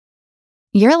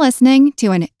You're listening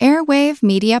to an Airwave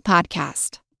Media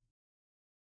Podcast.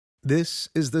 This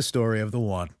is the story of the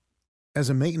one. As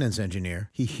a maintenance engineer,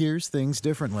 he hears things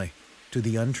differently. To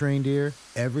the untrained ear,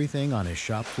 everything on his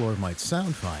shop floor might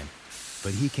sound fine,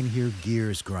 but he can hear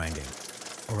gears grinding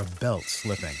or a belt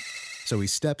slipping. So he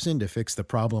steps in to fix the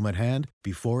problem at hand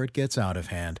before it gets out of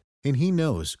hand. And he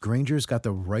knows Grainger's got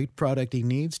the right product he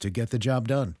needs to get the job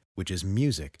done, which is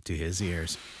music to his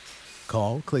ears.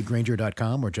 Call, click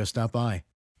Grainger.com, or just stop by.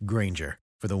 Grainger,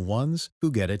 for the ones who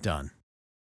get it done.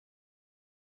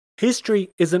 History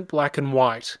isn't black and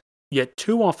white, yet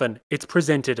too often it's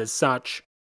presented as such.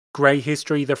 Grey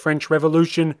History, the French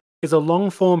Revolution, is a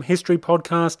long-form history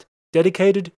podcast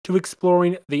dedicated to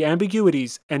exploring the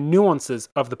ambiguities and nuances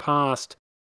of the past.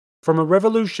 From a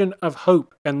revolution of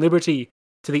hope and liberty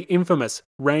to the infamous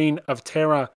Reign of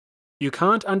Terror, you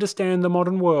can't understand the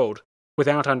modern world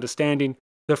without understanding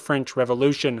the French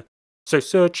Revolution. So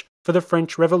search for the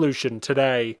French Revolution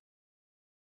today.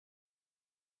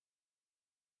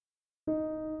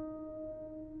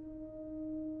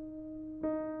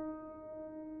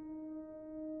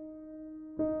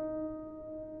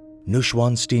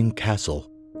 Neuschwanstein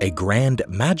Castle, a grand,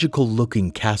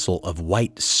 magical-looking castle of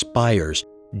white spires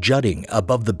jutting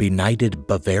above the benighted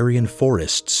Bavarian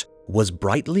forests, was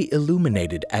brightly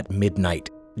illuminated at midnight,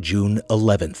 June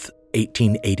 11th,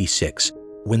 1886,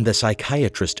 when the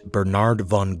psychiatrist Bernard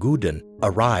von Guden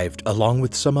arrived along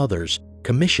with some others,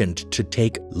 commissioned to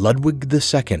take Ludwig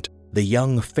II, the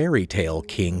young fairy tale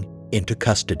king, into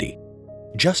custody.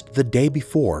 Just the day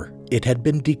before, it had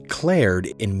been declared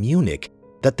in Munich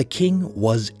that the king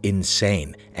was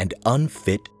insane and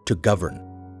unfit to govern,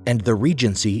 and the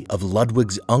regency of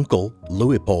Ludwig's uncle,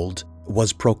 Leopold,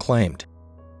 was proclaimed.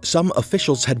 Some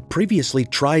officials had previously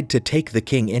tried to take the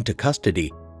king into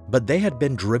custody, but they had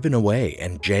been driven away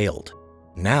and jailed.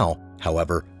 Now,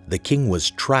 however, the king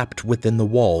was trapped within the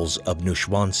walls of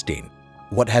Neuschwanstein.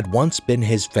 What had once been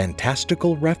his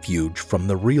fantastical refuge from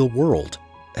the real world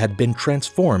had been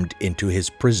transformed into his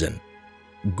prison.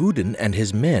 Guden and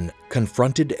his men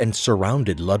confronted and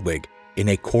surrounded Ludwig in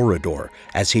a corridor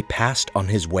as he passed on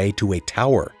his way to a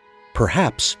tower,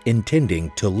 perhaps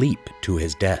intending to leap to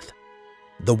his death.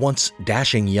 The once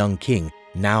dashing young king,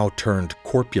 now turned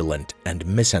corpulent and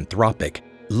misanthropic,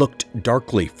 looked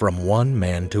darkly from one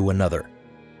man to another.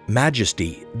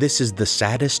 "Majesty, this is the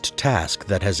saddest task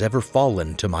that has ever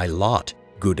fallen to my lot,"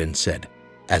 Guden said,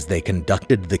 as they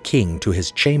conducted the king to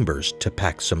his chambers to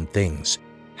pack some things.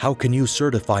 "How can you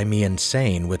certify me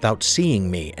insane without seeing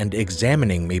me and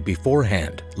examining me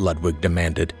beforehand?" Ludwig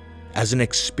demanded. "As an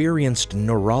experienced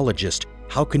neurologist,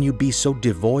 how can you be so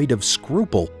devoid of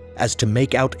scruple as to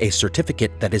make out a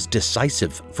certificate that is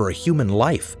decisive for a human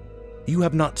life? You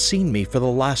have not seen me for the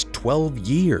last 12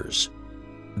 years.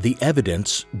 The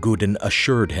evidence, Guden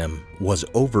assured him, was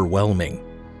overwhelming.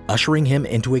 Ushering him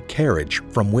into a carriage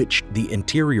from which the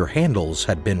interior handles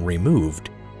had been removed,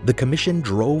 the commission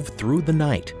drove through the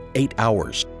night, 8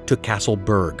 hours, to Castle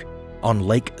Berg, on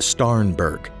Lake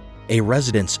Starnberg, a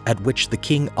residence at which the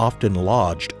king often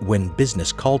lodged when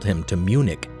business called him to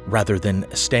Munich rather than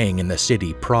staying in the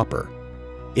city proper.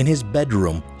 In his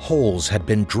bedroom, holes had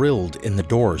been drilled in the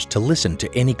doors to listen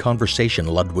to any conversation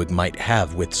Ludwig might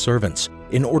have with servants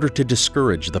in order to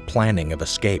discourage the planning of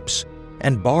escapes,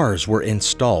 and bars were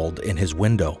installed in his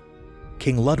window.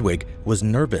 King Ludwig was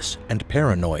nervous and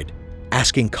paranoid,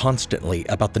 asking constantly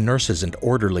about the nurses and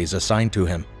orderlies assigned to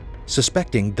him,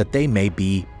 suspecting that they may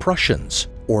be Prussians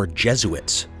or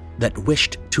Jesuits that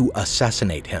wished to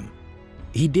assassinate him.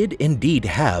 He did indeed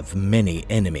have many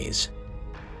enemies.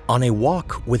 On a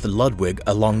walk with Ludwig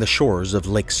along the shores of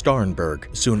Lake Starnberg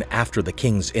soon after the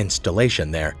king's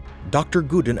installation there, Dr.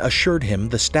 Guden assured him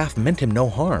the staff meant him no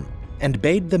harm and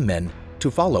bade the men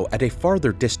to follow at a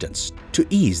farther distance to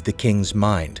ease the king's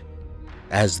mind.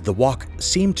 As the walk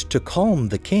seemed to calm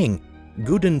the king,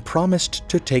 Guden promised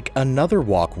to take another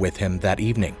walk with him that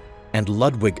evening, and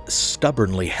Ludwig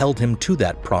stubbornly held him to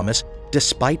that promise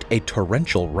despite a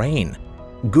torrential rain.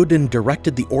 Guden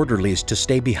directed the orderlies to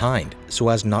stay behind so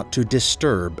as not to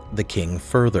disturb the king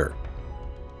further.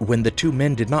 When the two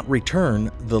men did not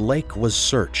return, the lake was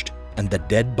searched, and the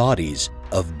dead bodies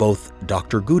of both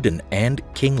Dr. Guden and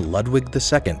King Ludwig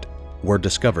II were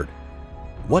discovered.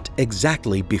 What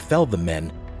exactly befell the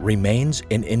men remains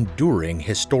an enduring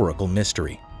historical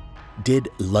mystery. Did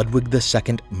Ludwig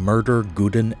II murder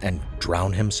Guden and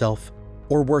drown himself?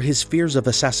 Or were his fears of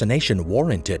assassination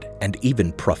warranted and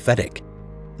even prophetic?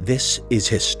 This is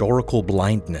Historical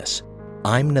Blindness.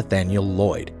 I'm Nathaniel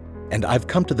Lloyd, and I've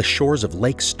come to the shores of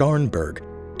Lake Starnberg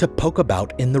to poke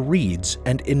about in the reeds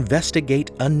and investigate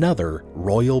another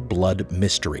royal blood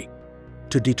mystery.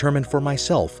 to determine for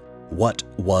myself what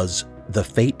was the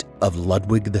fate of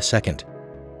Ludwig II.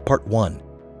 Part 1.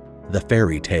 The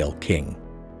Fairy Tale King.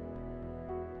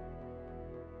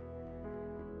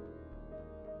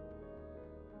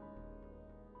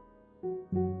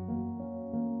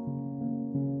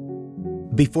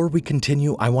 Before we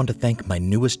continue, I want to thank my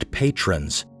newest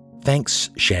patrons.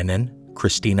 Thanks Shannon,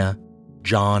 Christina,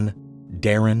 John,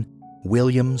 Darren,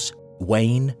 Williams,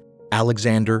 Wayne,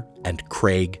 Alexander, and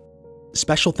Craig.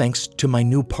 Special thanks to my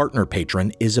new partner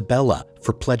patron, Isabella,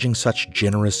 for pledging such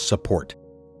generous support.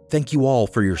 Thank you all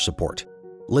for your support.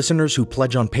 Listeners who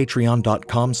pledge on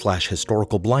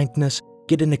patreon.com/historicalblindness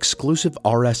get an exclusive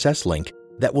RSS link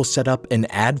that will set up an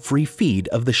ad-free feed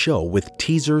of the show with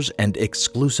teasers and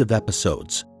exclusive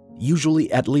episodes,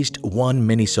 usually at least one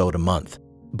minisode a month,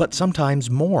 but sometimes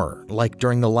more, like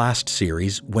during the last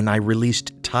series when I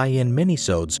released tie-in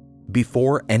minisodes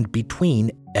before and between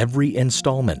every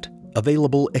installment,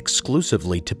 available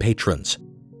exclusively to patrons.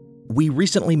 We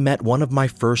recently met one of my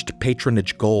first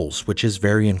patronage goals, which is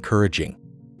very encouraging.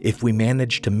 If we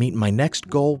manage to meet my next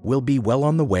goal, we'll be well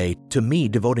on the way to me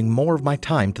devoting more of my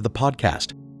time to the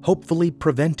podcast, hopefully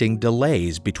preventing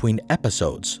delays between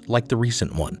episodes like the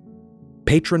recent one.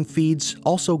 Patron feeds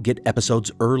also get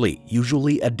episodes early,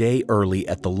 usually a day early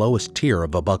at the lowest tier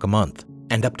of $1 a month,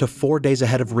 and up to 4 days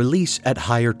ahead of release at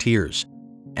higher tiers.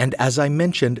 And as I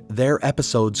mentioned, their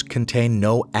episodes contain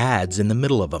no ads in the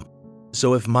middle of them.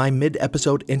 So if my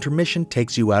mid-episode intermission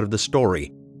takes you out of the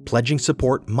story, pledging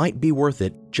support might be worth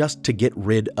it just to get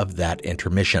rid of that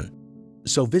intermission.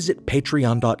 So visit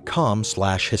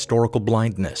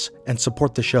patreon.com/historicalblindness and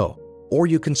support the show. Or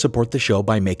you can support the show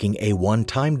by making a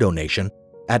one-time donation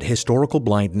at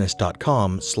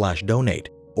historicalblindness.com/donate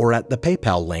or at the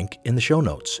PayPal link in the show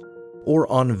notes, or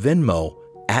on Venmo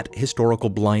at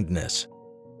historicalblindness.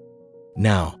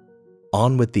 Now,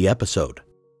 on with the episode.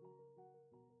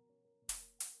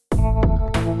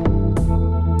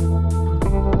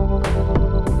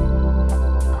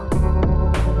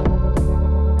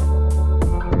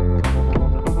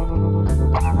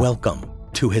 Welcome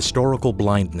to Historical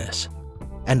Blindness,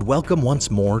 and welcome once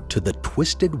more to the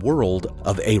twisted world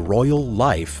of a royal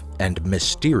life and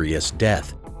mysterious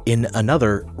death in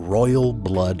another royal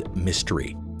blood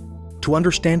mystery. To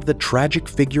understand the tragic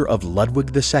figure of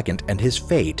Ludwig II and his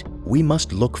fate, we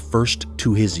must look first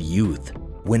to his youth,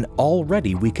 when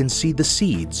already we can see the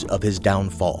seeds of his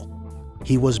downfall.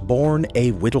 He was born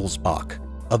a Wittelsbach,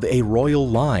 of a royal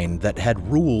line that had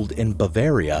ruled in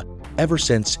Bavaria ever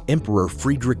since Emperor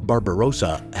Friedrich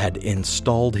Barbarossa had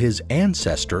installed his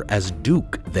ancestor as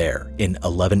duke there in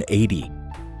 1180.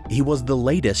 He was the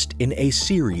latest in a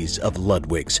series of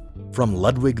Ludwigs, from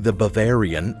Ludwig the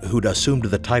Bavarian, who'd assumed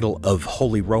the title of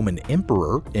Holy Roman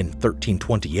Emperor in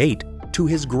 1328, to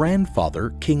his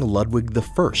grandfather, King Ludwig I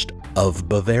of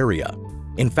Bavaria.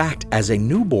 In fact, as a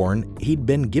newborn, he'd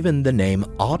been given the name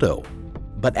Otto.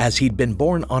 But as he'd been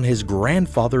born on his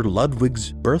grandfather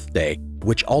Ludwig's birthday,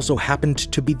 which also happened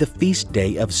to be the feast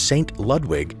day of Saint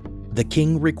Ludwig, the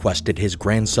king requested his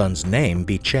grandson's name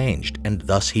be changed, and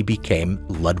thus he became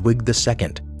Ludwig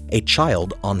II, a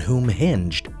child on whom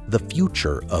hinged the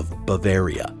future of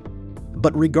Bavaria.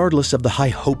 But regardless of the high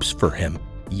hopes for him,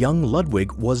 young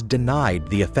Ludwig was denied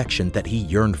the affection that he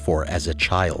yearned for as a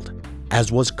child,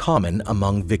 as was common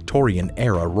among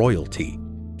Victorian-era royalty.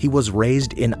 He was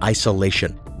raised in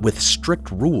isolation, with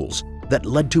strict rules that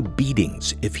led to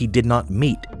beatings if he did not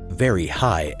meet very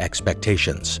high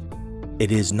expectations.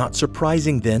 It is not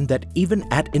surprising then that even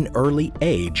at an early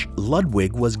age,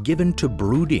 Ludwig was given to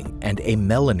brooding and a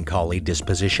melancholy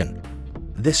disposition.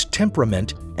 This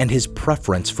temperament and his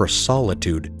preference for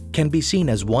solitude can be seen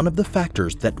as one of the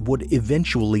factors that would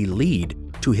eventually lead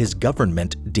to his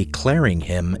government declaring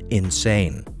him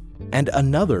insane. And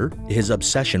another, his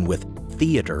obsession with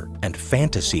theater and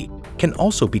fantasy, can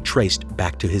also be traced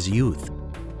back to his youth.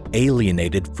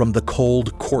 Alienated from the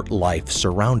cold court life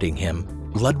surrounding him,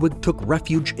 Ludwig took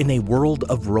refuge in a world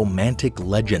of romantic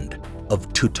legend,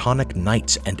 of Teutonic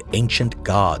knights and ancient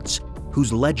gods,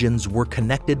 whose legends were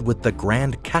connected with the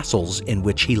grand castles in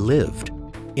which he lived.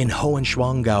 In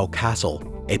Hohenschwangau Castle,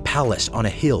 a palace on a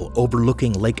hill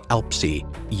overlooking Lake Alpsee,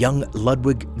 young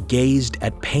Ludwig gazed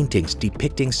at paintings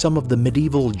depicting some of the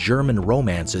medieval German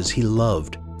romances he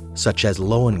loved, such as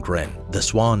Lohengrin, the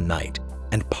Swan Knight,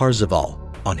 and Parzival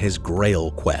on his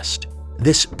Grail quest.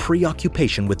 This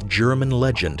preoccupation with German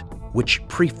legend, which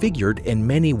prefigured in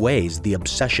many ways the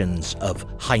obsessions of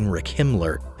Heinrich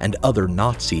Himmler and other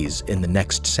Nazis in the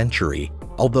next century,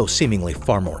 although seemingly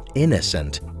far more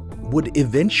innocent, would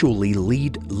eventually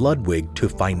lead Ludwig to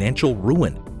financial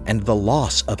ruin and the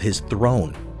loss of his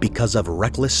throne, because of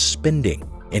reckless spending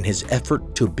in his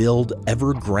effort to build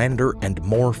ever grander and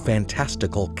more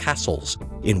fantastical castles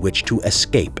in which to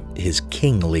escape his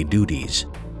kingly duties.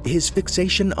 His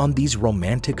fixation on these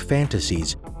romantic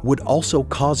fantasies would also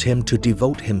cause him to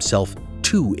devote himself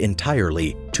too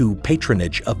entirely to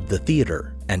patronage of the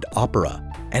theater and opera,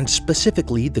 and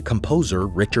specifically the composer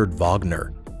Richard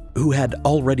Wagner, who had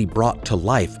already brought to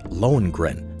life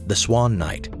Lohengrin, the Swan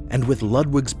Knight, and with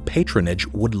Ludwig's patronage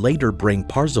would later bring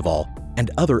Parzival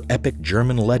and other epic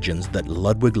German legends that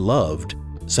Ludwig loved,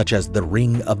 such as the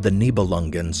Ring of the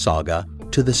Nibelungen saga,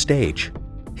 to the stage.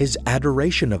 His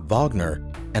adoration of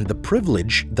Wagner and the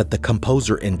privilege that the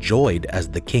composer enjoyed as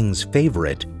the king's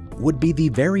favorite would be the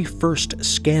very first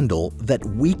scandal that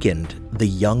weakened the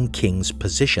young king's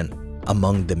position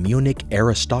among the Munich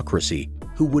aristocracy,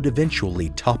 who would eventually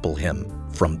topple him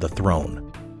from the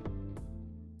throne.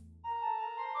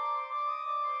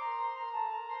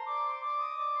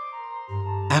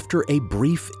 After a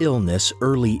brief illness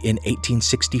early in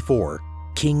 1864,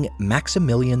 King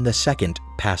Maximilian II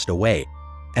passed away,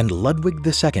 and Ludwig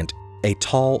II, a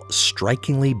tall,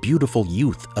 strikingly beautiful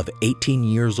youth of 18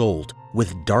 years old,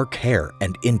 with dark hair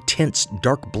and intense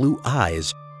dark blue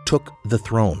eyes, took the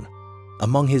throne.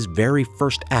 Among his very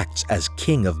first acts as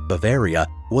King of Bavaria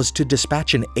was to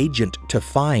dispatch an agent to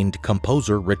find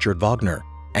composer Richard Wagner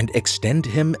and extend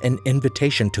him an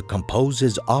invitation to compose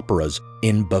his operas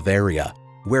in Bavaria,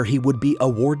 where he would be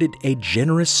awarded a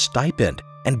generous stipend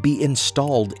and be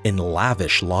installed in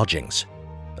lavish lodgings.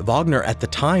 Wagner at the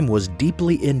time was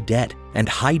deeply in debt and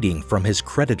hiding from his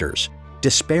creditors,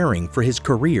 despairing for his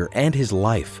career and his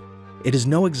life. It is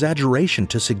no exaggeration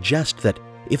to suggest that,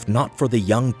 if not for the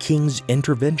young king's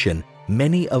intervention,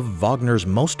 many of Wagner's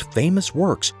most famous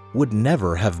works would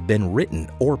never have been written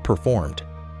or performed.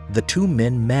 The two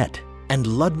men met, and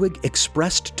Ludwig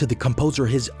expressed to the composer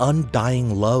his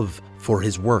undying love for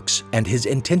his works and his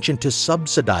intention to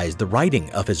subsidize the writing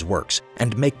of his works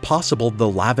and make possible the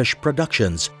lavish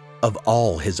productions of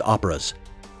all his operas.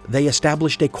 They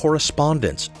established a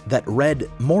correspondence that read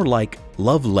more like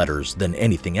love letters than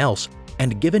anything else,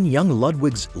 and given young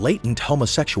Ludwig's latent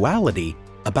homosexuality,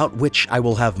 about which I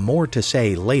will have more to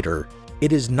say later,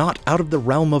 it is not out of the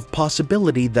realm of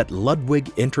possibility that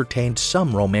Ludwig entertained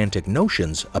some romantic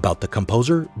notions about the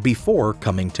composer before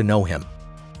coming to know him.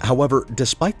 However,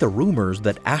 despite the rumors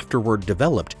that afterward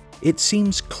developed, it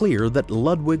seems clear that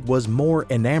Ludwig was more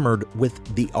enamored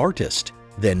with the artist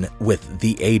than with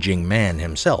the aging man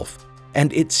himself,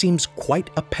 and it seems quite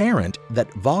apparent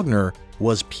that Wagner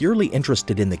was purely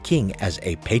interested in the king as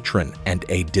a patron and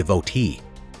a devotee.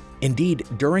 Indeed,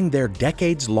 during their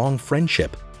decades-long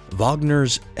friendship,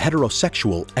 Wagner's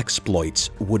heterosexual exploits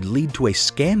would lead to a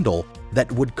scandal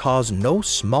that would cause no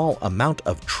small amount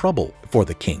of trouble for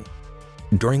the king.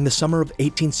 During the summer of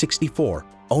 1864,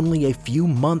 only a few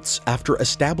months after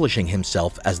establishing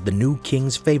himself as the new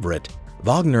king's favorite,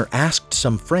 Wagner asked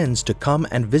some friends to come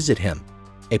and visit him.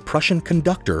 A Prussian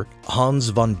conductor, Hans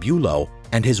von Bülow,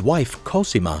 and his wife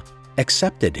Cosima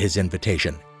accepted his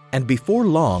invitation, and before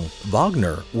long,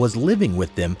 Wagner was living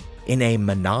with them in a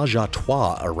ménage à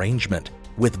trois arrangement,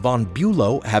 with von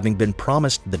Bülow having been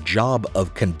promised the job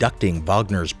of conducting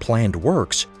Wagner's planned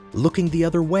works, looking the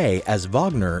other way as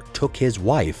Wagner took his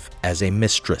wife as a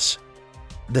mistress.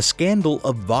 The scandal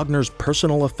of Wagner's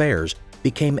personal affairs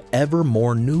became ever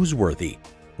more newsworthy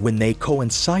when they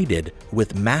coincided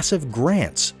with massive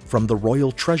grants from the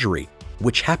royal treasury,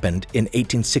 which happened in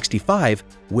 1865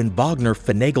 when Wagner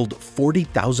finagled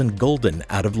 40,000 gulden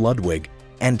out of Ludwig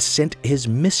and sent his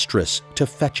mistress to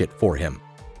fetch it for him.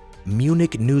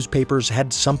 Munich newspapers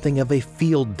had something of a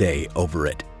field day over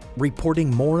it, reporting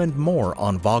more and more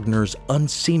on Wagner's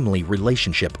unseemly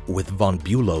relationship with von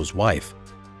Bülow's wife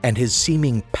and his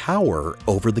seeming power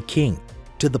over the king,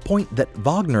 to the point that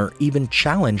Wagner even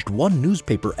challenged one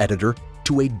newspaper editor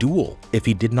to a duel if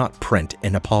he did not print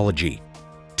an apology.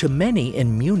 To many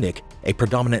in Munich, a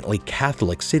predominantly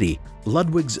Catholic city,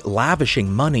 Ludwig's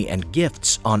lavishing money and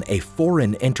gifts on a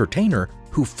foreign entertainer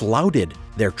who flouted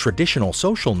their traditional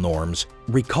social norms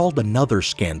recalled another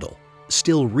scandal,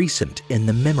 still recent in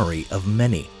the memory of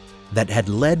many, that had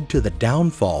led to the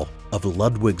downfall of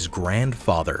Ludwig's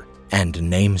grandfather and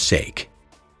namesake.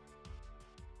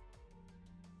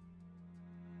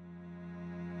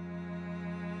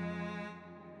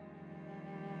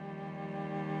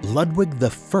 Ludwig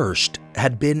I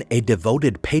had been a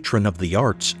devoted patron of the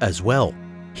arts as well.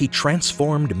 He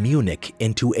transformed Munich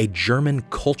into a German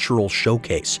cultural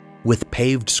showcase with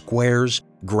paved squares,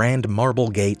 grand marble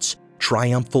gates,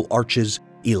 triumphal arches,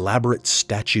 elaborate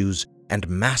statues, and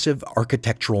massive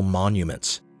architectural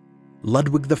monuments.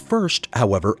 Ludwig I,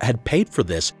 however, had paid for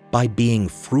this by being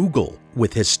frugal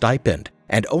with his stipend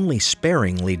and only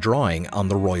sparingly drawing on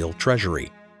the royal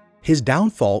treasury. His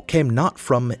downfall came not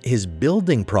from his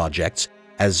building projects,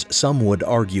 as some would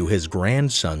argue his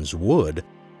grandsons would,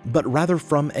 but rather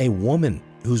from a woman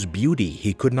whose beauty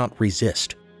he could not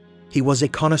resist. He was a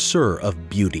connoisseur of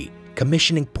beauty,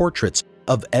 commissioning portraits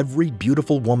of every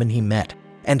beautiful woman he met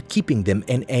and keeping them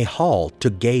in a hall to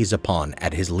gaze upon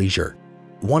at his leisure.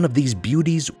 One of these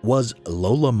beauties was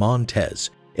Lola Montez,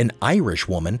 an Irish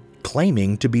woman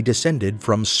claiming to be descended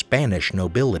from Spanish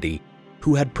nobility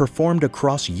who had performed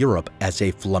across Europe as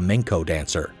a flamenco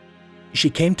dancer. She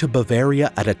came to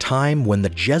Bavaria at a time when the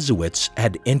Jesuits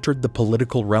had entered the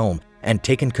political realm and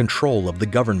taken control of the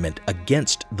government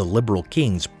against the liberal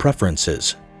king's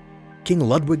preferences. King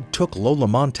Ludwig took Lola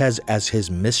Montez as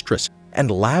his mistress and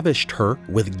lavished her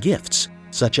with gifts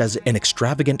such as an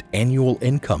extravagant annual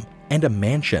income and a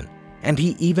mansion, and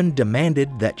he even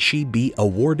demanded that she be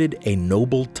awarded a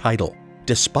noble title,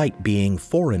 despite being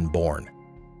foreign-born.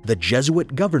 The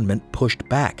Jesuit government pushed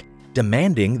back,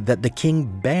 demanding that the king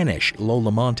banish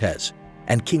Lola Montez,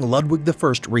 and King Ludwig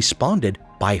I responded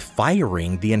by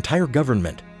firing the entire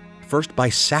government, first by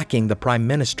sacking the prime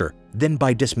minister, then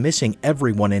by dismissing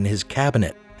everyone in his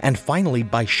cabinet, and finally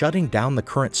by shutting down the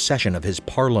current session of his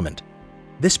parliament.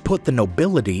 This put the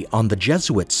nobility on the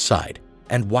Jesuits' side,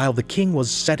 and while the king was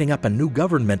setting up a new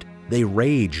government, they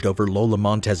raged over Lola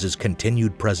Montez's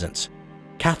continued presence.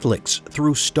 Catholics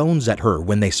threw stones at her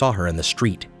when they saw her in the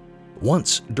street.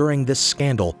 Once, during this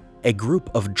scandal, a group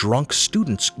of drunk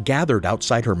students gathered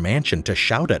outside her mansion to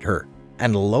shout at her,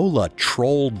 and Lola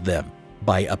trolled them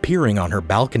by appearing on her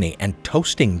balcony and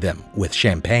toasting them with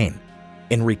champagne.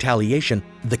 In retaliation,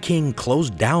 the king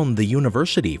closed down the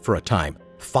university for a time,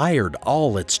 fired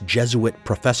all its Jesuit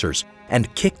professors,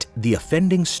 and kicked the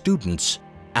offending students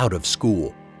out of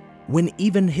school. When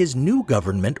even his new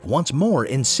government once more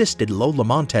insisted Lola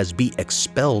Montez be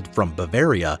expelled from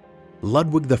Bavaria,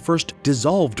 Ludwig I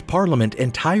dissolved parliament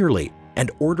entirely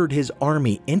and ordered his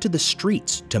army into the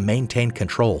streets to maintain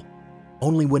control.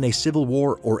 Only when a civil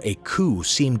war or a coup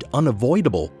seemed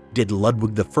unavoidable did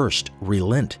Ludwig I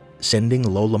relent, sending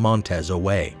Lola Montez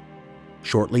away.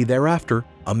 Shortly thereafter,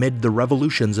 amid the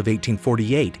revolutions of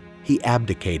 1848, he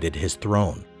abdicated his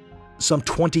throne. Some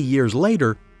 20 years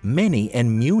later, many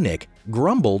in Munich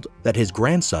grumbled that his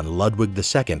grandson Ludwig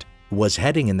II was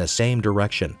heading in the same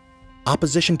direction.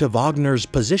 Opposition to Wagner's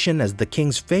position as the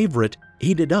king's favorite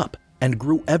heated up and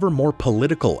grew ever more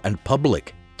political and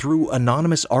public through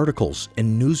anonymous articles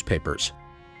in newspapers.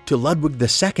 To Ludwig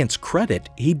II's credit,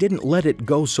 he didn't let it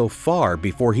go so far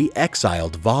before he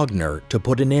exiled Wagner to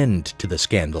put an end to the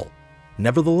scandal.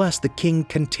 Nevertheless, the king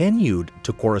continued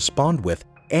to correspond with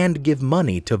and give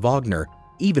money to Wagner,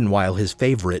 even while his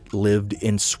favorite lived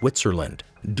in Switzerland,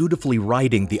 dutifully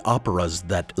writing the operas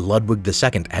that Ludwig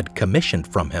II had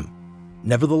commissioned from him.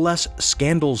 Nevertheless,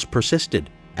 scandals persisted,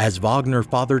 as Wagner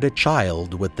fathered a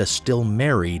child with the still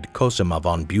married Cosima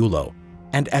von Bülow,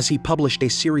 and as he published a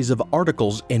series of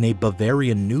articles in a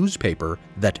Bavarian newspaper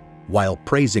that, while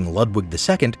praising Ludwig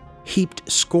II, heaped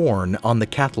scorn on the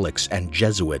Catholics and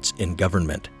Jesuits in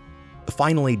government.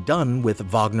 Finally done with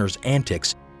Wagner's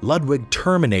antics, Ludwig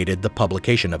terminated the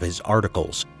publication of his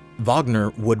articles.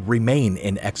 Wagner would remain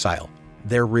in exile,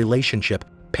 their relationship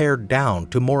pared down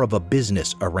to more of a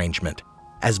business arrangement,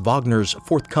 as Wagner's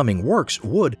forthcoming works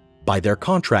would, by their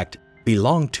contract,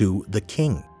 belong to the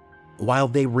king. While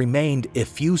they remained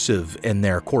effusive in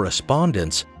their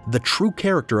correspondence, the true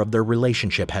character of their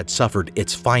relationship had suffered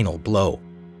its final blow.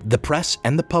 The press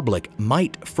and the public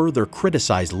might further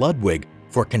criticize Ludwig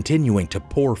for continuing to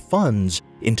pour funds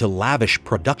into lavish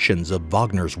productions of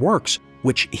Wagner's works,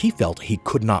 which he felt he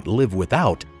could not live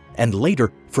without, and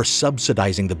later for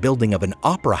subsidizing the building of an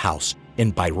opera house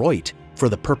in Bayreuth for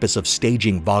the purpose of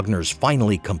staging Wagner's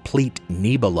finally complete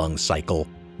Nibelung cycle.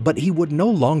 But he would no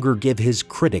longer give his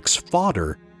critics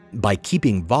fodder by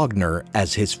keeping Wagner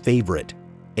as his favorite,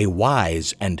 a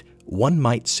wise and, one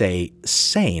might say,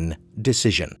 sane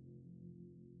decision.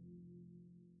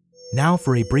 Now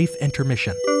for a brief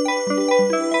intermission.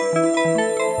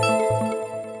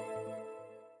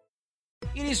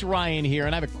 It is Ryan here,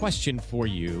 and I have a question for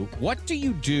you. What do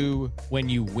you do when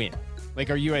you win? Like,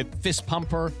 are you a fist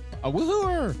pumper, a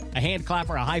woohooer, a hand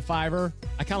clapper, a high fiver?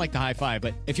 I kind of like the high five,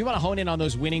 but if you want to hone in on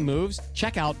those winning moves,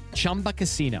 check out Chumba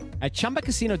Casino. At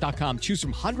ChumbaCasino.com, choose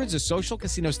from hundreds of social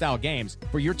casino-style games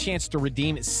for your chance to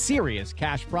redeem serious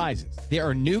cash prizes. There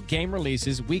are new game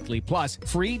releases weekly, plus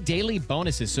free daily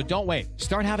bonuses. So don't wait.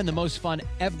 Start having the most fun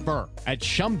ever at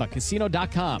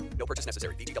ChumbaCasino.com. No purchase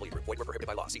necessary. VGW Group. Void where prohibited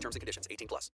by law. See terms and conditions.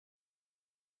 18+.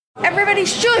 Everybody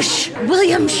shush!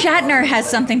 William Shatner has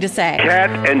something to say.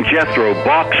 Cat and Jethro,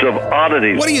 Box of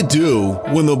Oddities. What do you do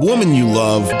when the woman you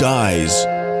love dies?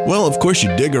 Well, of course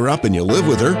you dig her up and you live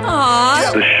with her.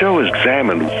 Aww. The show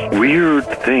examines weird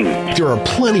things. There are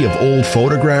plenty of old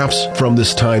photographs from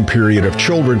this time period of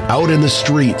children out in the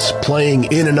streets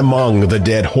playing in and among the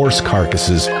dead horse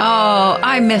carcasses. Oh,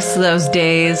 I miss those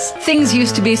days. Things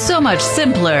used to be so much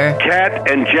simpler. Cat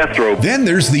and Jethro. Then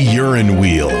there's the urine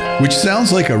wheel, which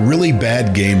sounds like a really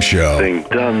bad game show. Thing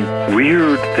done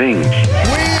weird things.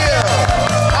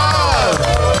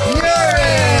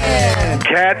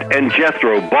 Cat and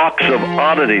Jethro, Box of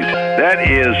Oddities. That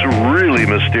is really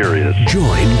mysterious.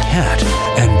 Join Cat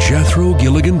and Jethro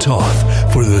Gilligan Toth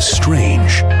for the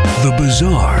strange, the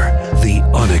bizarre, the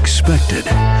unexpected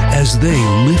as they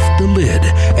lift the lid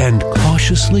and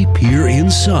cautiously peer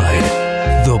inside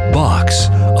the Box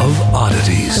of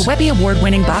Oddities. The Webby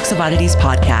Award-winning Box of Oddities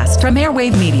podcast from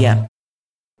Airwave Media.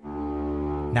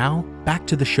 Now, back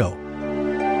to the show.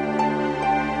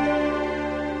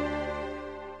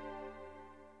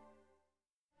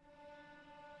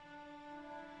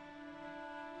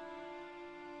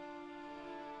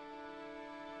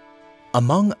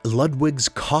 Among Ludwig's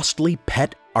costly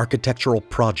pet architectural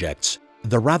projects,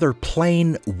 the rather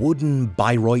plain wooden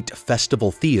Bayreuth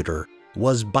Festival Theater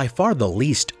was by far the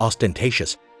least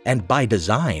ostentatious, and by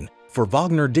design, for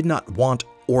Wagner did not want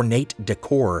ornate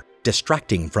decor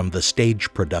distracting from the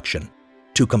stage production.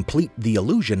 To complete the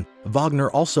illusion,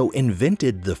 Wagner also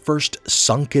invented the first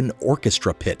sunken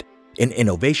orchestra pit, an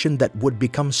innovation that would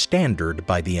become standard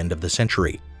by the end of the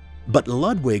century. But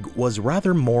Ludwig was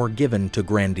rather more given to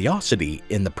grandiosity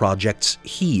in the projects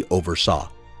he oversaw.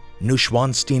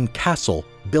 Neuschwanstein Castle,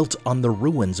 built on the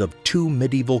ruins of two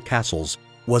medieval castles,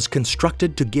 was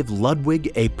constructed to give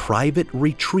Ludwig a private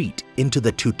retreat into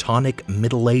the Teutonic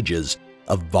Middle Ages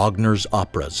of Wagner's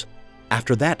operas.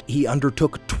 After that, he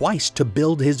undertook twice to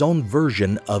build his own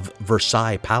version of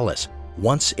Versailles Palace,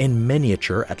 once in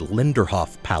miniature at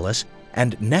Linderhof Palace,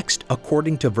 and next,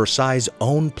 according to Versailles'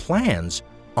 own plans,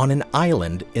 on an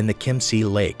island in the Chiemsee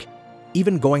Lake,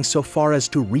 even going so far as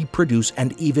to reproduce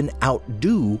and even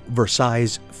outdo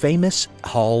Versailles' famous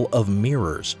Hall of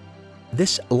Mirrors.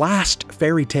 This last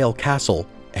fairy tale castle,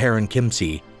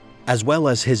 Herrenchiemsee, as well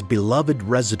as his beloved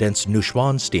residence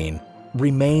Neuschwanstein,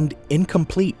 remained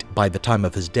incomplete by the time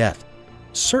of his death.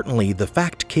 Certainly, the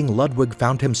fact King Ludwig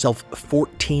found himself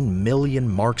 14 million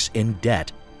marks in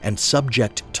debt and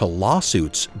subject to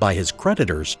lawsuits by his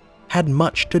creditors had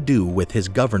much to do with his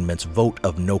government's vote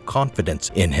of no confidence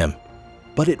in him.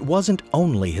 But it wasn't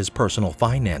only his personal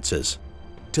finances.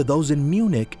 To those in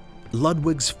Munich,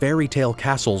 Ludwig's fairy tale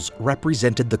castles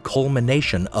represented the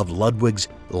culmination of Ludwig's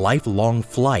lifelong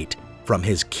flight from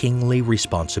his kingly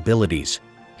responsibilities.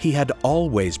 He had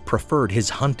always preferred his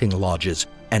hunting lodges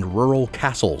and rural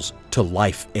castles to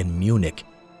life in Munich,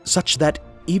 such that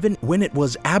even when it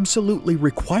was absolutely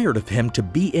required of him to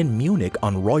be in Munich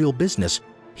on royal business,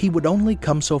 he would only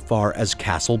come so far as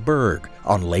Castle Berg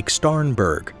on Lake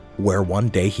Starnberg, where one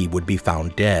day he would be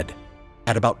found dead.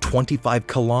 At about 25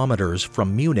 kilometers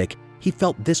from Munich, he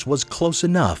felt this was close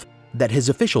enough that his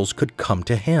officials could come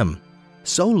to him.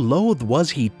 So loath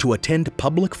was he to attend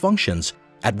public functions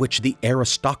at which the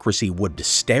aristocracy would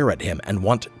stare at him and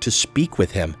want to speak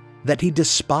with him, that he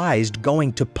despised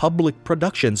going to public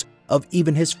productions of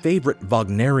even his favorite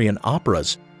Wagnerian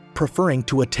operas, preferring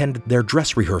to attend their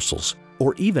dress rehearsals,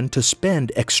 or even to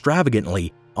spend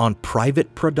extravagantly on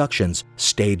private productions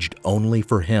staged only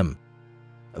for him.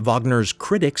 Wagner's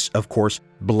critics, of course,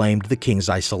 blamed the king's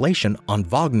isolation on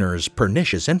Wagner's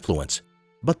pernicious influence,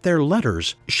 but their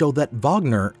letters show that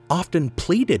Wagner often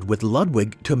pleaded with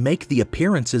Ludwig to make the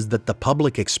appearances that the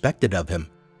public expected of him.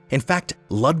 In fact,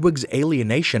 Ludwig's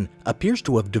alienation appears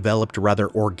to have developed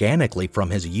rather organically from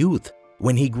his youth,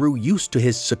 when he grew used to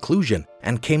his seclusion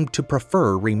and came to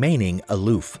prefer remaining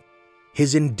aloof.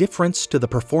 His indifference to the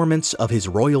performance of his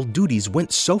royal duties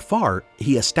went so far,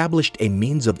 he established a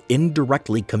means of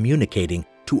indirectly communicating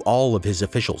to all of his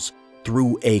officials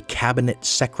through a cabinet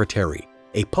secretary,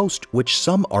 a post which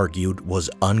some argued was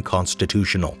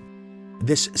unconstitutional.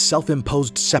 This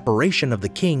self-imposed separation of the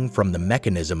king from the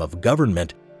mechanism of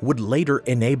government would later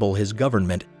enable his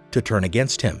government to turn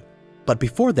against him. But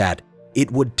before that, it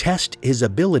would test his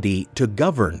ability to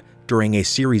govern during a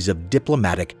series of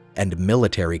diplomatic and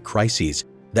military crises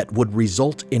that would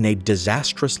result in a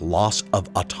disastrous loss of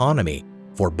autonomy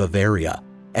for Bavaria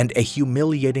and a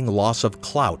humiliating loss of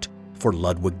clout for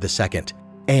Ludwig II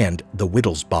and the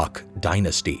Wittelsbach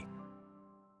dynasty.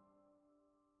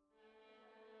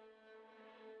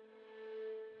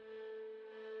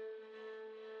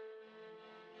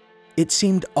 It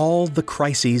seemed all the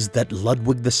crises that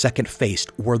Ludwig II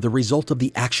faced were the result of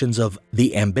the actions of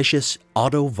the ambitious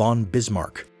Otto von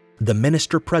Bismarck, the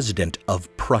minister-president of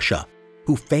Prussia,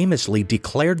 who famously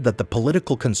declared that the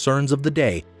political concerns of the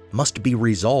day must be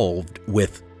resolved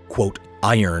with, quote,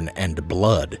 iron and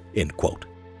blood, end quote.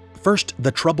 First,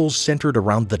 the troubles centered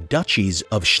around the duchies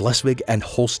of Schleswig and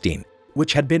Holstein,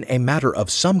 which had been a matter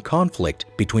of some conflict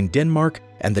between Denmark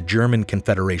and the German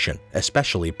Confederation,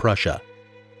 especially Prussia.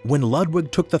 When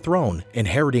Ludwig took the throne,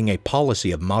 inheriting a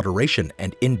policy of moderation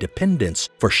and independence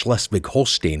for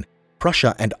Schleswig-Holstein,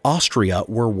 Prussia and Austria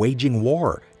were waging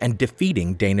war and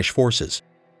defeating Danish forces.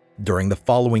 During the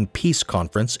following peace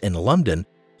conference in London,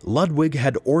 Ludwig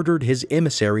had ordered his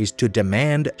emissaries to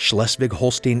demand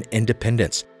Schleswig-Holstein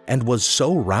independence and was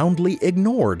so roundly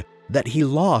ignored that he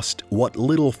lost what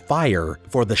little fire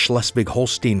for the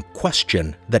Schleswig-Holstein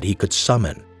question that he could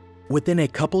summon. Within a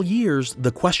couple years,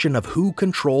 the question of who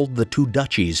controlled the two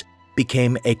duchies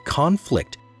became a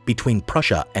conflict between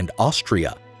Prussia and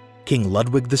Austria. King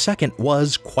Ludwig II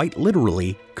was, quite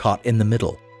literally, caught in the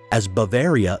middle, as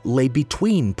Bavaria lay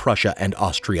between Prussia and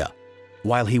Austria.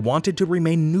 While he wanted to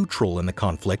remain neutral in the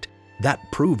conflict,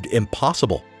 that proved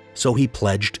impossible, so he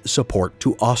pledged support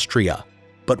to Austria.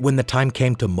 But when the time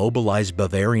came to mobilize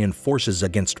Bavarian forces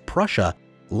against Prussia,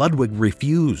 Ludwig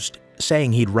refused,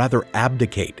 saying he'd rather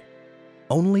abdicate.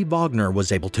 Only Wagner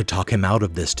was able to talk him out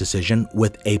of this decision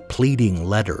with a pleading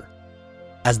letter.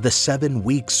 As the 7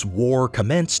 weeks' war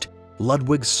commenced,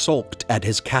 Ludwig sulked at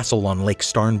his castle on Lake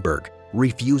Starnberg,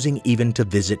 refusing even to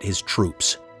visit his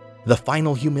troops. The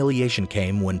final humiliation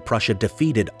came when Prussia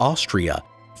defeated Austria,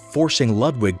 forcing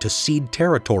Ludwig to cede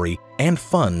territory and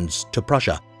funds to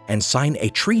Prussia and sign a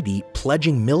treaty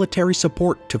pledging military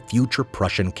support to future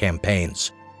Prussian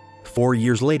campaigns. 4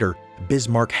 years later,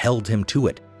 Bismarck held him to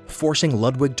it, forcing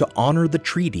Ludwig to honor the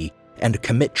treaty and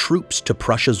commit troops to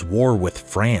Prussia's war with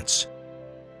France.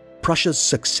 Prussia's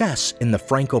success in the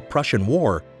Franco-Prussian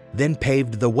War then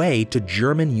paved the way to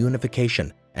German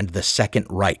unification and the Second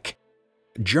Reich.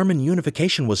 German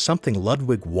unification was something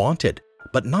Ludwig wanted,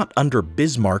 but not under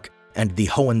Bismarck and the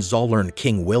Hohenzollern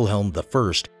King Wilhelm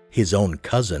I, his own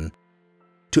cousin.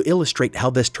 To illustrate how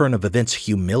this turn of events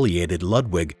humiliated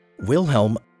Ludwig,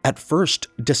 Wilhelm at first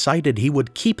decided he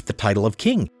would keep the title of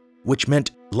king, which meant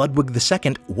Ludwig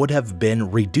II would have been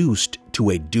reduced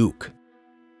to a duke.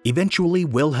 Eventually,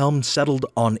 Wilhelm settled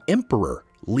on emperor,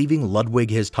 leaving Ludwig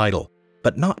his title,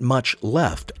 but not much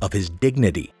left of his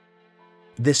dignity.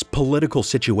 This political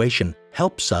situation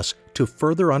helps us to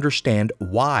further understand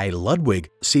why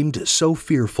Ludwig seemed so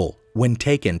fearful when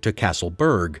taken to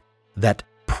Castleberg that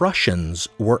Prussians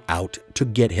were out to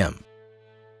get him.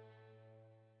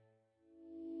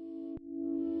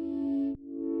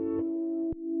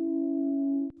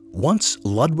 Once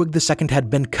Ludwig II had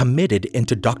been committed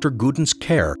into Dr. Gudon's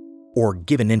care, or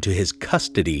given into his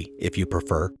custody, if you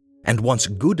prefer, and once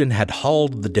Gudon had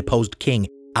hauled the deposed king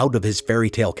out of his fairy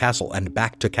tale castle and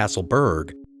back to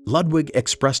Castleberg, Ludwig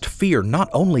expressed fear not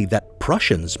only that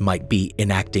Prussians might be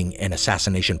enacting an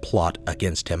assassination plot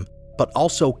against him, but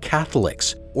also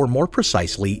Catholics, or more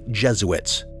precisely,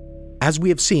 Jesuits. As we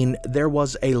have seen, there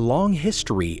was a long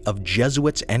history of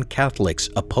Jesuits and Catholics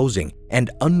opposing and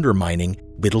undermining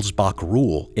Wittelsbach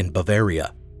rule in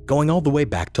Bavaria, going all the way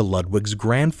back to Ludwig's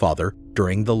grandfather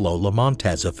during the Lola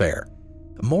Montez affair.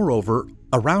 Moreover,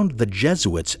 around the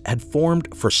Jesuits had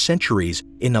formed for centuries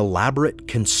an elaborate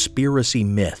conspiracy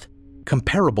myth,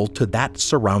 comparable to that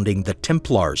surrounding the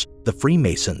Templars, the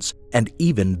Freemasons, and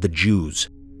even the Jews.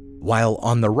 While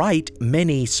on the right,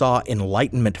 many saw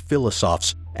Enlightenment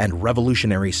philosophes and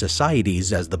revolutionary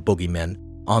societies as the boogeymen,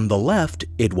 on the left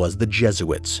it was the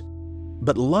Jesuits.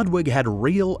 But Ludwig had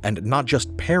real and not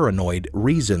just paranoid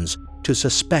reasons to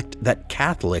suspect that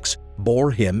Catholics bore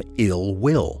him ill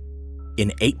will. In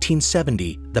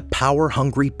 1870, the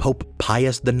power-hungry Pope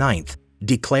Pius IX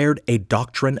declared a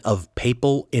doctrine of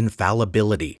papal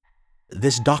infallibility.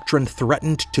 This doctrine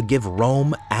threatened to give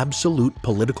Rome absolute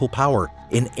political power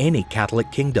in any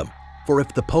Catholic kingdom, for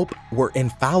if the Pope were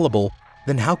infallible,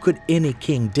 then how could any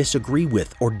king disagree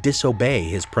with or disobey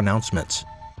his pronouncements?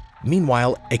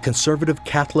 Meanwhile, a conservative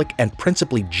Catholic and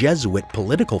principally Jesuit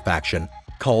political faction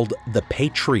called the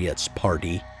Patriots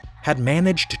Party had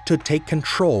managed to take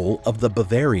control of the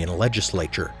Bavarian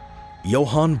legislature.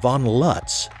 Johann von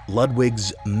Lutz,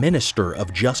 Ludwig's Minister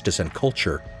of Justice and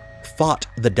Culture, fought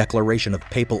the declaration of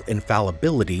papal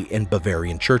infallibility in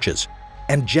Bavarian churches,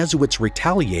 and Jesuits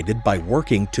retaliated by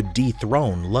working to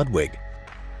dethrone Ludwig.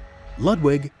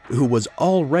 Ludwig, who was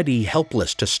already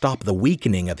helpless to stop the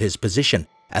weakening of his position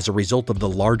as a result of the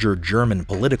larger German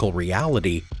political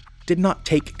reality, did not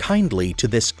take kindly to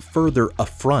this further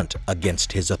affront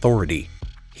against his authority.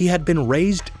 He had been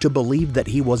raised to believe that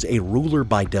he was a ruler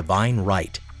by divine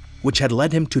right, which had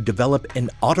led him to develop an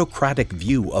autocratic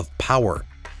view of power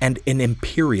and an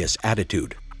imperious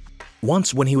attitude.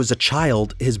 Once when he was a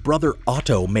child, his brother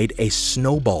Otto made a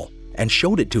snowball and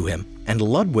showed it to him, and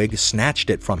Ludwig snatched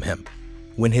it from him.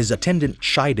 When his attendant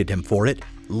chided him for it,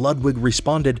 Ludwig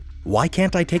responded, "Why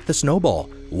can't I take the snowball?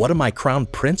 What am I crown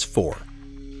prince for?"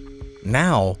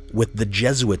 Now, with the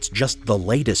Jesuits just the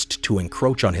latest to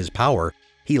encroach on his power,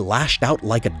 he lashed out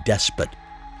like a despot,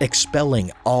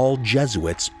 expelling all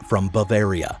Jesuits from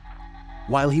Bavaria.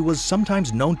 While he was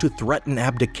sometimes known to threaten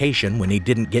abdication when he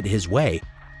didn't get his way,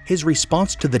 his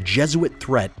response to the Jesuit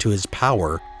threat to his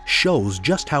power shows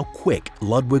just how quick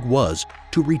Ludwig was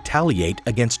to retaliate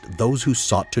against those who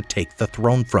sought to take the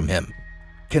throne from him.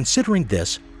 Considering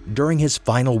this, during his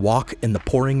final walk in the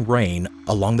pouring rain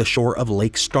along the shore of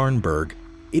Lake Starnberg,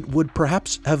 it would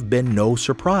perhaps have been no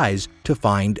surprise to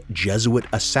find Jesuit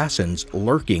assassins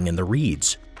lurking in the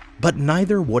reeds. But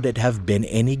neither would it have been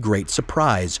any great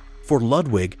surprise for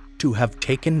Ludwig to have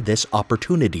taken this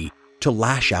opportunity to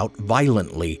lash out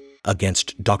violently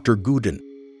against Dr. Gudin,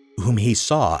 whom he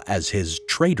saw as his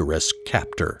traitorous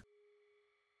captor.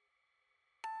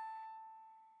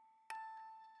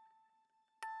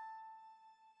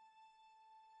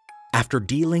 After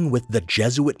dealing with the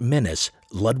Jesuit menace,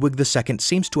 Ludwig II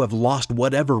seems to have lost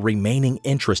whatever remaining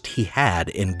interest he had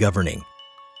in governing.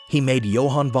 He made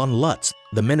Johann von Lutz,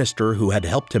 the minister who had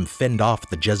helped him fend off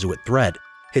the Jesuit threat,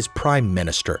 his prime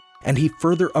minister, and he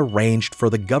further arranged for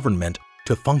the government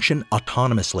to function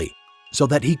autonomously, so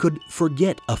that he could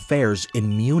forget affairs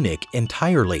in Munich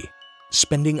entirely,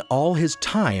 spending all his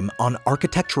time on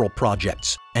architectural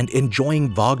projects and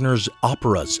enjoying Wagner's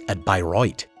operas at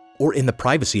Bayreuth, or in the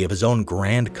privacy of his own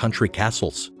grand country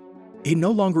castles. He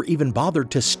no longer even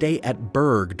bothered to stay at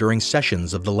Berg during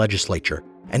sessions of the legislature,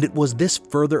 and it was this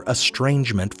further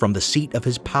estrangement from the seat of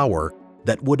his power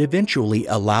that would eventually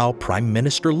allow Prime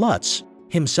Minister Lutz,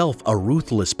 himself a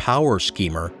ruthless power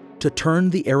schemer, to turn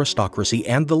the aristocracy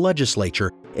and the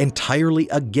legislature entirely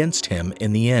against him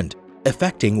in the end,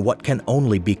 effecting what can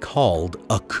only be called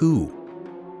a coup.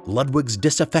 Ludwig's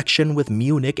disaffection with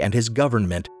Munich and his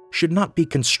government should not be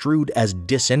construed as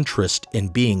disinterest in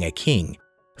being a king.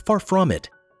 Far from it.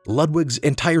 Ludwig's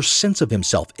entire sense of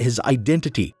himself, his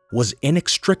identity, was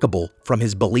inextricable from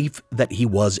his belief that he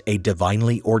was a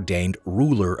divinely ordained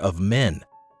ruler of men.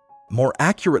 More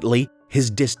accurately, his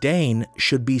disdain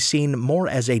should be seen more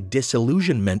as a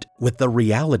disillusionment with the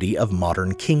reality of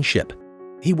modern kingship.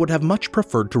 He would have much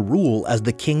preferred to rule as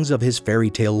the kings of his fairy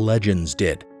tale legends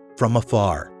did, from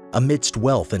afar, amidst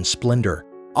wealth and splendor,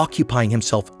 occupying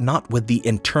himself not with the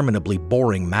interminably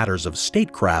boring matters of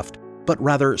statecraft, but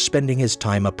rather spending his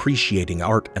time appreciating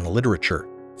art and literature,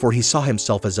 for he saw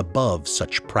himself as above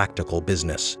such practical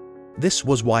business. This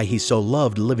was why he so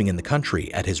loved living in the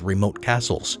country at his remote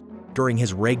castles. During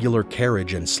his regular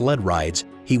carriage and sled rides,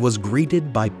 he was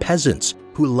greeted by peasants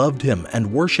who loved him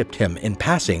and worshipped him in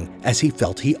passing as he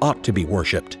felt he ought to be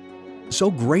worshipped. So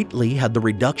greatly had the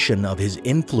reduction of his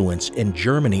influence in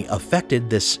Germany affected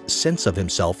this sense of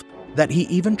himself that he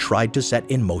even tried to set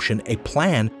in motion a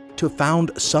plan to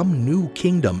found some new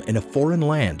kingdom in a foreign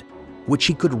land, which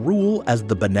he could rule as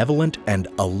the benevolent and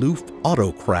aloof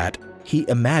autocrat he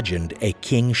imagined a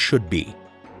king should be.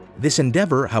 This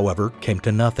endeavor, however, came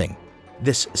to nothing.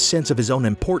 This sense of his own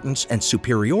importance and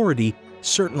superiority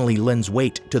certainly lends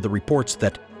weight to the reports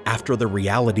that after the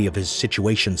reality of his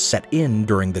situation set in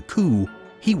during the coup,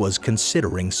 he was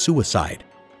considering suicide.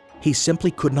 He simply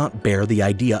could not bear the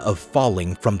idea of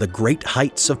falling from the great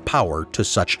heights of power to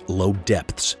such low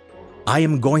depths. "I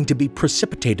am going to be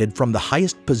precipitated from the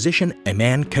highest position a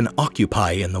man can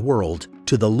occupy in the world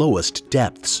to the lowest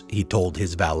depths," he told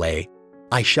his valet.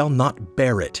 "I shall not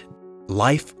bear it.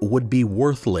 Life would be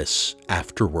worthless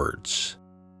afterwards."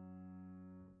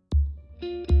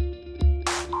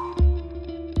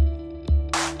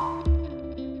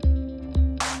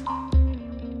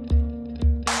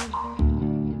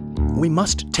 We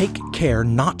must take care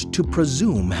not to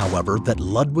presume, however, that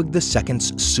Ludwig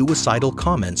II's suicidal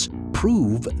comments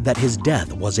prove that his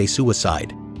death was a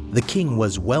suicide. The king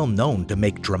was well known to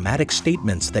make dramatic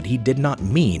statements that he did not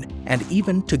mean, and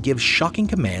even to give shocking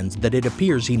commands that it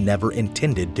appears he never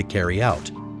intended to carry out,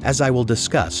 as I will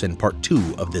discuss in part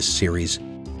 2 of this series.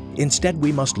 Instead,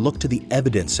 we must look to the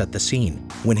evidence at the scene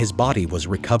when his body was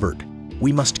recovered.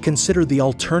 We must consider the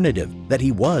alternative that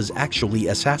he was actually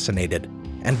assassinated,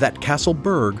 and that Castle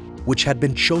Berg, which had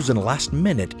been chosen last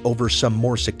minute over some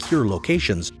more secure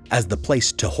locations as the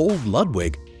place to hold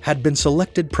Ludwig, had been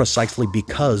selected precisely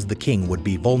because the king would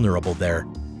be vulnerable there.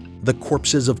 The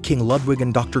corpses of King Ludwig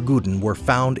and Dr. Gudin were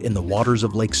found in the waters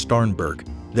of Lake Starnberg,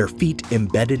 their feet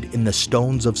embedded in the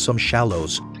stones of some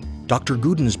shallows. Dr.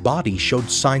 Gudin's body showed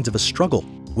signs of a struggle,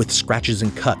 with scratches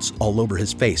and cuts all over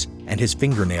his face and his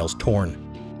fingernails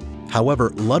torn.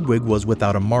 However, Ludwig was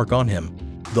without a mark on him,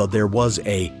 though there was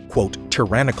a, quote,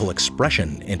 tyrannical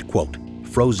expression, end quote,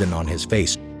 frozen on his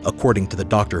face, according to the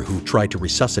doctor who tried to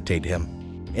resuscitate him.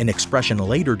 An expression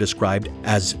later described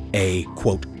as a,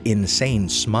 quote, insane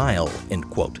smile, end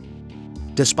quote.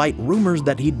 Despite rumors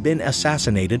that he'd been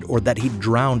assassinated or that he'd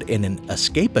drowned in an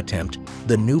escape attempt,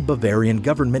 the new Bavarian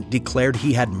government declared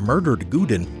he had murdered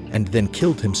Gudin and then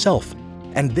killed himself,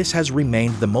 and this has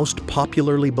remained the most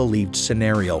popularly believed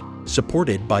scenario,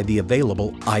 supported by the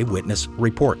available eyewitness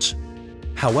reports.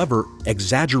 However,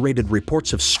 exaggerated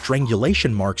reports of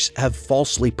strangulation marks have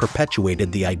falsely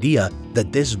perpetuated the idea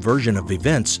that this version of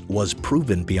events was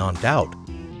proven beyond doubt.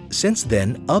 Since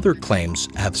then, other claims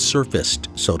have surfaced,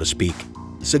 so to speak,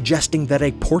 suggesting that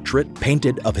a portrait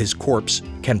painted of his corpse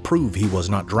can prove he was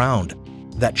not drowned,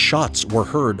 that shots were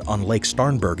heard on Lake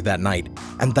Starnberg that night,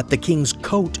 and that the king's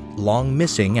coat, long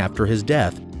missing after his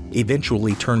death,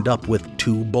 eventually turned up with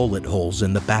 2 bullet holes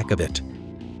in the back of it.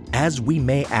 As we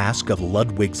may ask of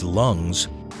Ludwig's lungs,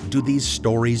 do these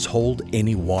stories hold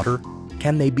any water?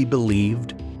 Can they be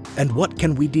believed? And what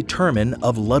can we determine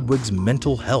of Ludwig's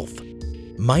mental health?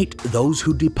 Might those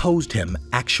who deposed him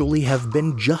actually have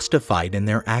been justified in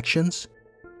their actions?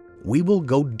 We will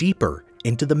go deeper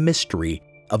into the mystery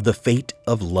of the fate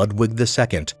of Ludwig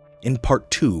II in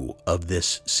part 2 of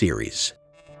this series.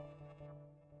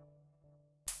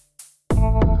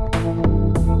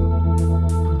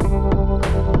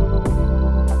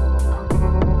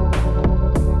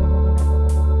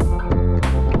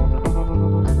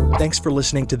 Thanks for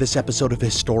listening to this episode of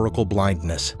Historical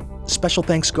Blindness. Special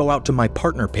thanks go out to my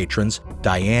partner patrons,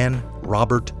 Diane,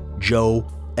 Robert, Joe,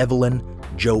 Evelyn,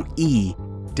 Joe E.,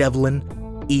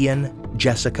 Devlin, Ian,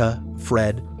 Jessica,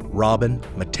 Fred, Robin,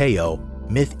 Mateo,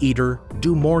 Myth Eater,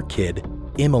 Do More Kid,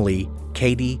 Emily,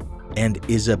 Katie, and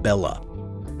Isabella.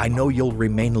 I know you'll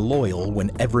remain loyal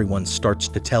when everyone starts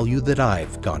to tell you that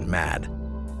I've gone mad.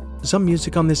 Some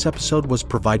music on this episode was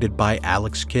provided by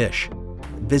Alex Kish.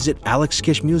 Visit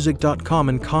alexkishmusic.com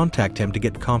and contact him to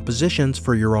get compositions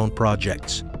for your own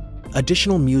projects.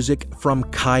 Additional music from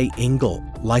Kai Engel,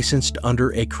 licensed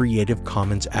under a Creative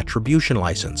Commons Attribution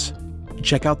license.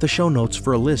 Check out the show notes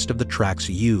for a list of the tracks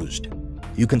used.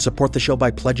 You can support the show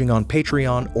by pledging on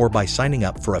Patreon or by signing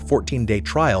up for a 14-day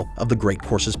trial of the Great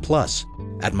Courses Plus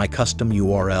at my custom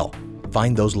URL.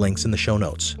 Find those links in the show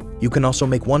notes. You can also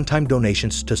make one-time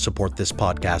donations to support this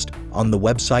podcast on the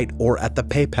website or at the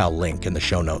PayPal link in the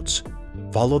show notes.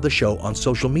 Follow the show on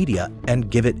social media and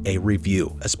give it a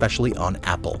review, especially on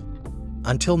Apple.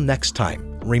 Until next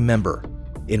time, remember,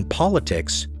 in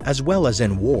politics, as well as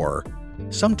in war,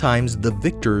 sometimes the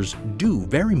victors do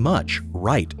very much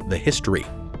write the history,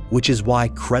 which is why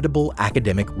credible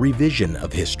academic revision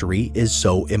of history is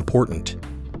so important.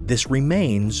 This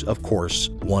remains, of course,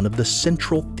 one of the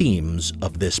central themes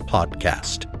of this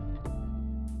podcast.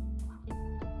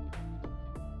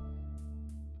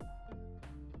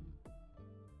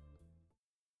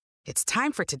 It's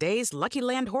time for today's Lucky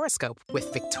Land horoscope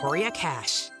with Victoria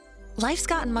Cash. Life's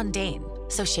gotten mundane,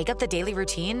 so shake up the daily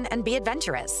routine and be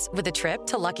adventurous with a trip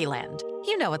to Lucky Land.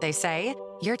 You know what they say,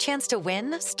 your chance to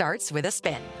win starts with a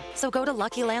spin. So go to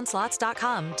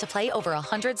LuckyLandSlots.com to play over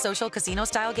 100 social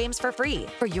casino-style games for free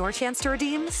for your chance to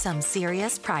redeem some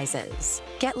serious prizes.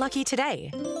 Get lucky today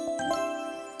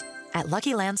at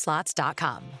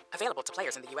LuckyLandSlots.com. Available to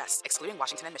players in the U.S., excluding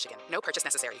Washington and Michigan. No purchase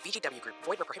necessary. VGW Group.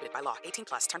 Void where prohibited by law.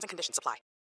 18+. Terms and conditions apply.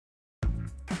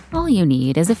 All you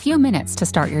need is a few minutes to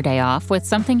start your day off with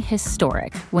something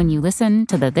historic when you listen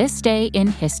to the This Day in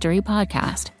History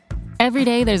podcast. Every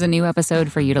day there's a new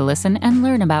episode for you to listen and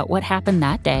learn about what happened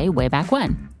that day way back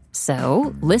when.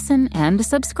 So listen and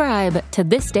subscribe to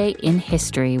This Day in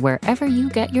History wherever you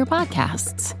get your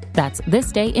podcasts. That's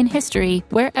This Day in History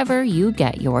wherever you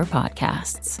get your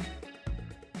podcasts.